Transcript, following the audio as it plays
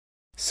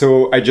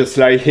So I just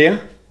lie here?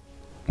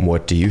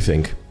 What do you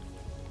think?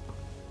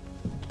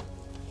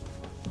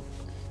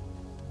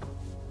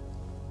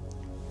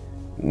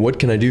 What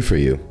can I do for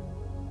you?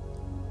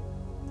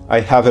 I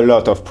have a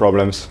lot of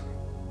problems.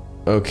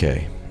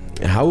 Okay.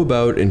 How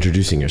about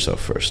introducing yourself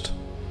first?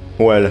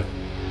 Well,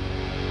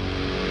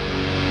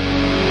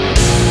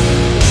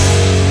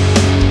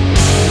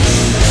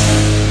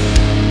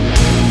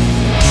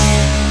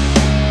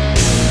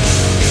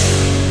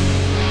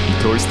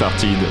 it all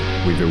started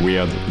with a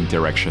weird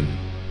interaction.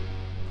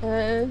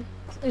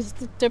 Is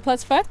there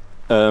plus 5?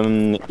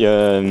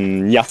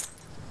 yeah.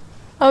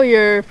 Oh,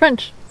 you're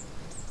French.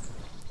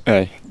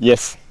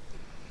 Yes.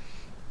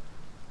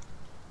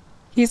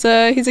 He's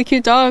a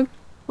cute dog.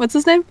 What's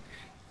his name?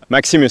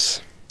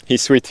 Maximus.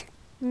 He's sweet.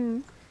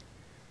 Mm.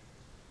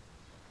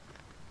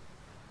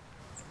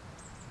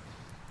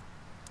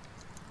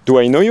 Do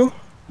I know you?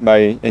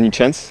 By any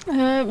chance?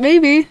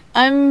 Maybe.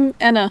 I'm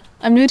Anna.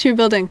 I'm new to your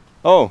building.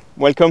 Oh,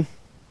 welcome.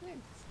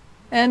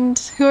 And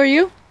who are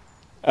you?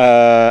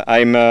 I'm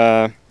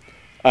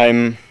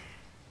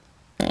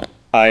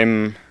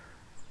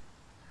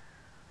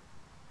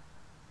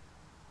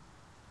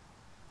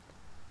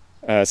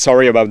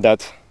sorry about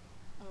that.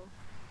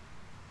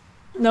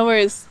 No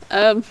worries.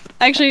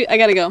 Actually, I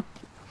gotta go.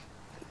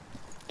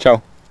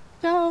 Ciao.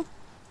 Ciao.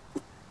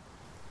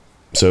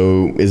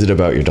 So, is it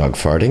about your dog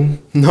farting?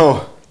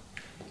 No.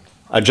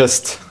 I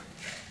just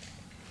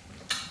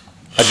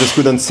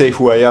couldn't say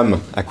who I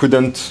am. I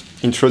couldn't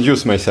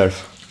introduce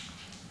myself.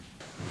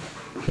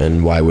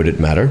 And why would it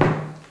matter?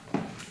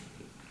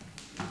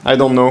 I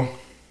don't know.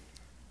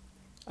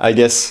 I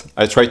guess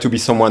I tried to be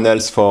someone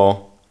else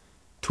for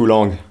too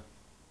long.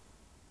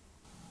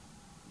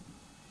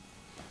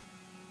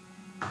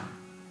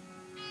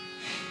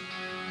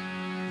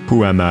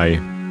 Who am I?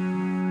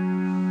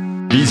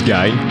 This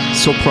guy,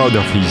 so proud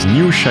of his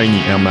new shiny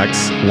Air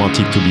Max,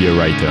 wanted to be a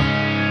writer.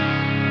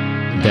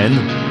 Then,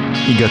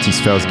 he got his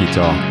first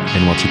guitar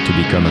and wanted to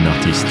become an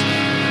artist.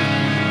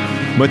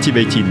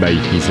 Motivated by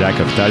his lack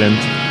of talent,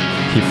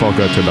 he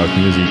forgot about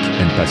music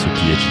and passed a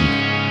PhD.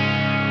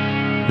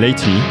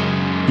 Lately,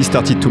 he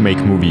started to make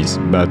movies,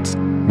 but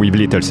with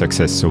little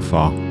success so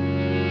far.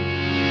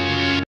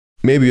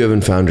 Maybe you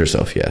haven't found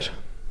yourself yet,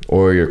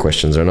 or your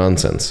questions are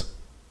nonsense.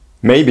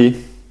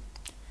 Maybe.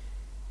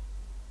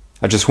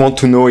 I just want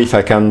to know if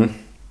I can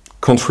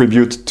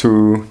contribute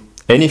to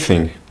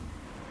anything.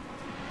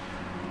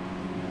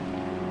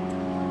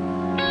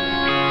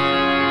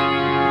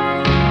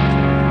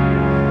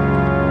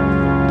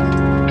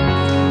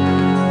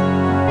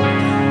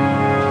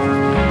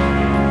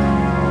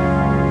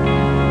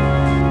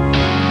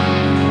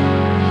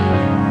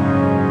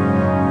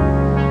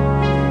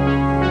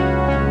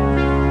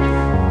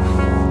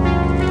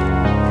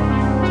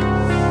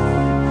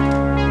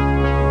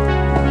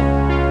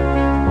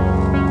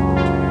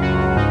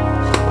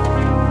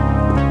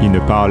 In a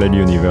parallel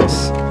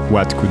universe,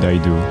 what could I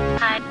do?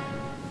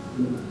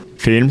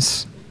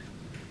 Films?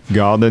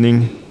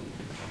 Gardening?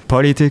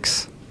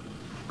 Politics?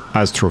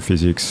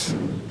 Astrophysics?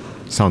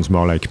 Sounds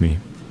more like me.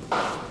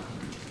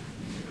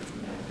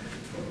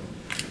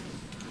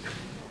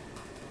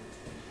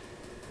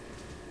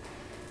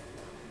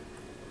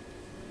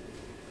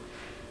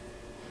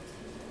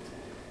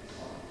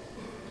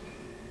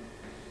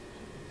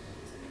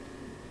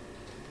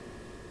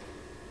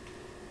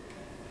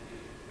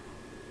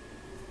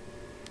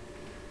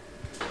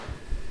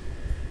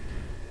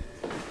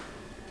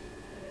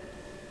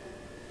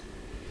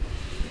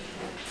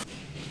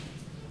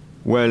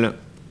 Well,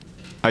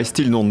 I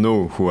still don't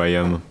know who I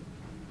am,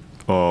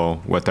 or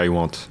what I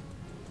want.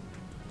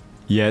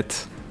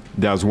 Yet,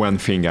 there's one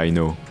thing I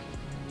know.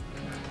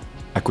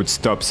 I could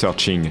stop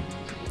searching,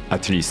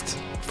 at least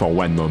for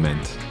one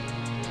moment.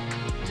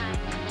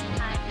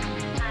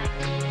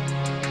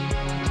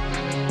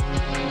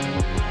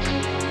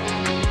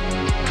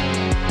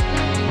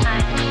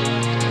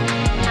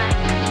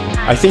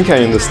 I think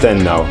I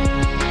understand now.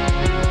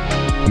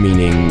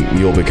 Meaning,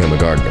 you'll become a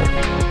gardener.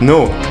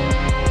 No.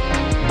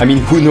 I mean,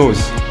 who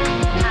knows?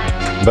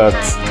 But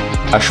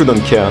I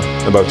shouldn't care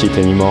about it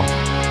anymore.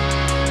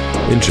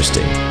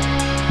 Interesting.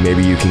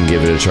 Maybe you can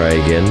give it a try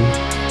again?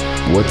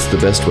 What's the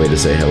best way to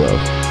say hello?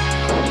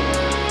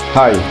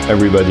 Hi,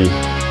 everybody.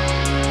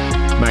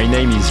 My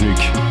name is Luc.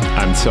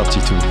 I'm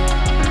 32.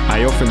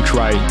 I often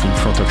cry in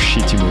front of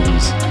shitty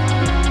movies.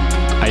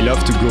 I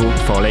love to go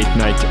for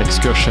late-night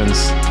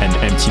excursions and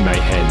empty my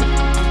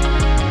head.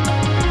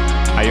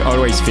 I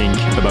always think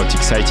about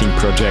exciting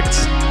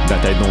projects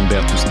that I don't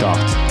dare to start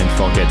and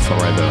forget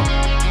forever.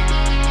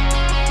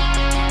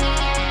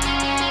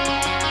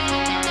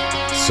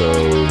 So,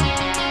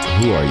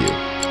 who are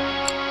you?